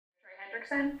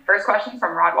Hendrickson. First question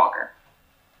from Rod Walker.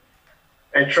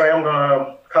 Hey, Trey, I'm going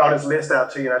to call this list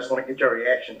out to you, and I just want to get your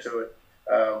reaction to it.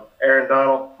 Aaron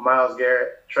Donald, Myles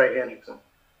Garrett, Trey Hendrickson.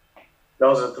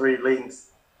 Those are the three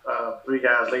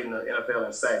guys leading the NFL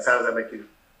in sacks. How does that make you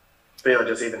feel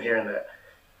just even hearing that?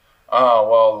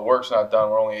 Well, the work's not done.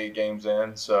 We're only 8 games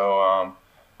in, so I'm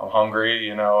hungry.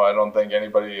 I don't think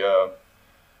anybody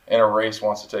in a race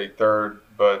wants to take third,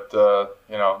 but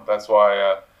that's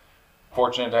why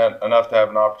fortunate enough to have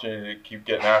an opportunity to keep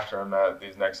getting after him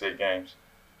these next 8 games.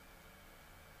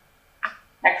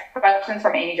 Next question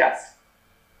from Amy Just.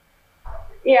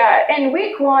 Yeah, in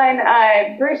week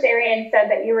 1, Bruce Arians said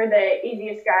that you were the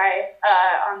easiest guy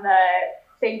on the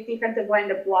Saints defensive line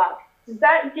to block. Does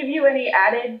that give you any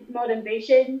added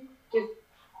motivation, just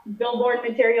billboard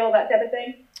material, that type of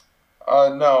thing?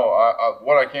 No.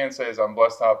 What I can say is I'm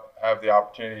blessed to have the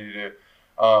opportunity to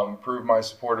prove my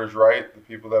supporters right, the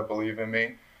people that believe in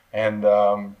me, and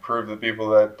prove the people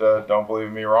that don't believe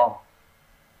in me wrong.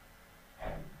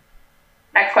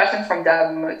 Next question from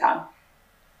Doug Mouton.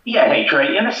 Yeah, hey,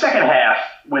 Trey, in the second half,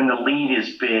 when the lead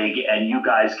is big and you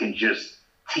guys can just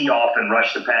tee off and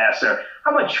rush the passer,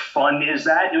 how much fun is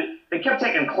that? They kept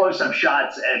taking close-up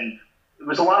shots, and there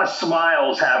was a lot of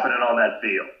smiles happening on that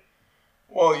field.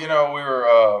 Well, we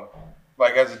were,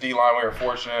 as a D-line, we were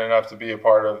fortunate enough to be a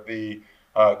part of the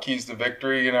keys to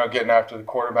victory, getting after the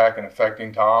quarterback and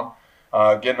affecting Tom,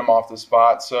 getting him off the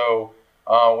spot. So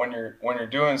when you're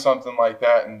doing something like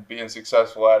that and being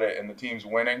successful at it and the team's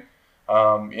winning,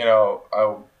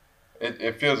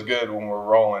 it feels good when we're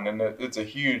rolling, and it's a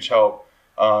huge help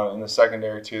in the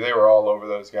secondary too. They were all over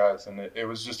those guys, and it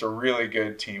was just a really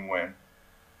good team win.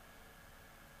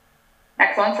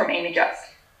 Next one from Amy Just.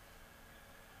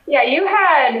 Yeah, you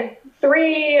had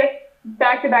 3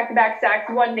 back-to-back sacks,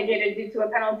 1 negated due to a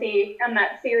penalty in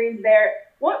that series there.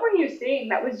 What were you seeing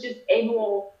that was just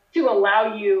able to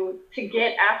allow you to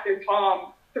get after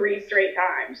Tom 3 straight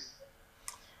times?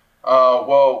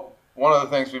 Well, one of the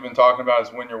things we've been talking about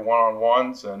is win your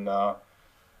one-on-ones, and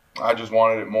I just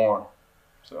wanted it more.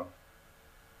 So.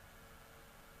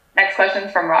 Next question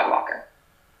from Rod Walker.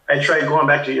 Hey, Trey, going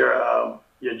back to your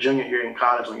junior year in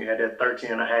college when you had that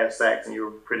 13.5 sacks and you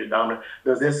were pretty dominant,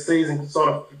 does this season sort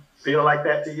of feel like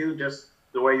that to you, just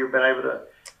the way you've been able to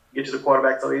get to the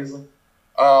quarterback so easily?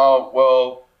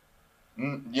 Well,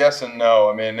 yes and no.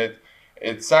 I mean,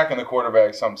 it's sacking the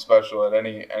quarterback something special at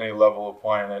any level of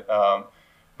playing it.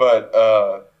 But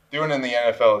doing it in the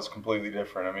NFL is completely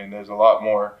different. I mean, there's a lot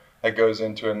more that goes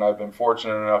into it, and I've been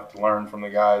fortunate enough to learn from the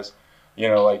guys,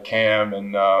 like Cam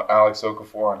and Alex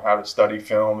Okafor, on how to study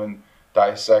film and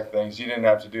dissect things. You didn't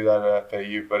have to do that at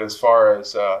FAU, but as far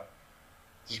as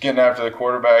just getting after the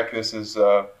quarterback, this is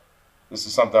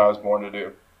something I was born to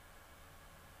do.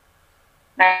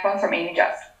 Next one from Amy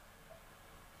Just.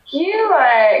 You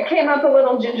came up a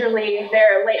little gingerly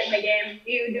there late in the game.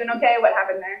 You doing okay? What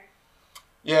happened there?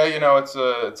 Yeah, it's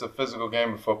a physical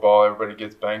game of football. Everybody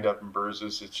gets banged up and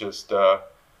bruises. It's just I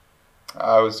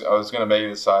was going to make it to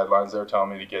the sidelines. They were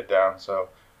telling me to get down, so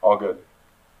all good.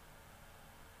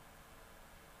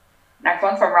 Next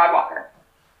one's from Rod Walker.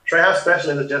 Trey, how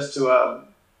special is it just to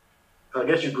I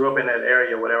guess you grew up in that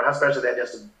area or whatever. How special is that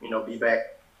just to be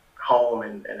back home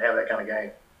and have that kind of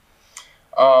game?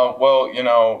 Well, in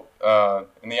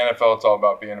the NFL, it's all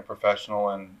about being a professional,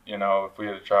 and if we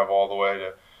had to travel all the way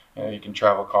to, you can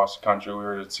travel across the country. We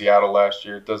were in Seattle last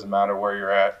year. It doesn't matter where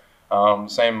you're at.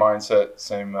 Same mindset,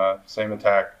 same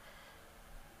attack.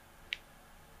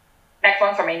 Next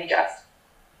one's from Amy Just.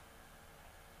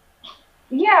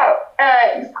 Yeah,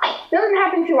 doesn't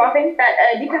happen too often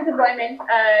that defensive linemen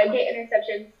get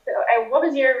interceptions. So, what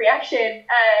was your reaction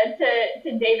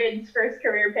to David's first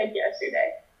career pick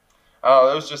yesterday?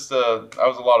 It was just that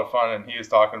was a lot of fun, and he was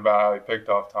talking about how he picked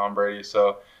off Tom Brady.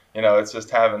 So it's just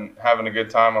having a good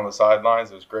time on the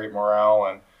sidelines. It was great morale,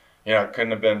 and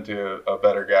couldn't have been to a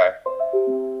better guy.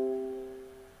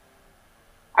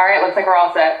 All right, looks like we're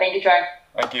all set. Thank you, Trey.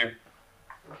 Thank you.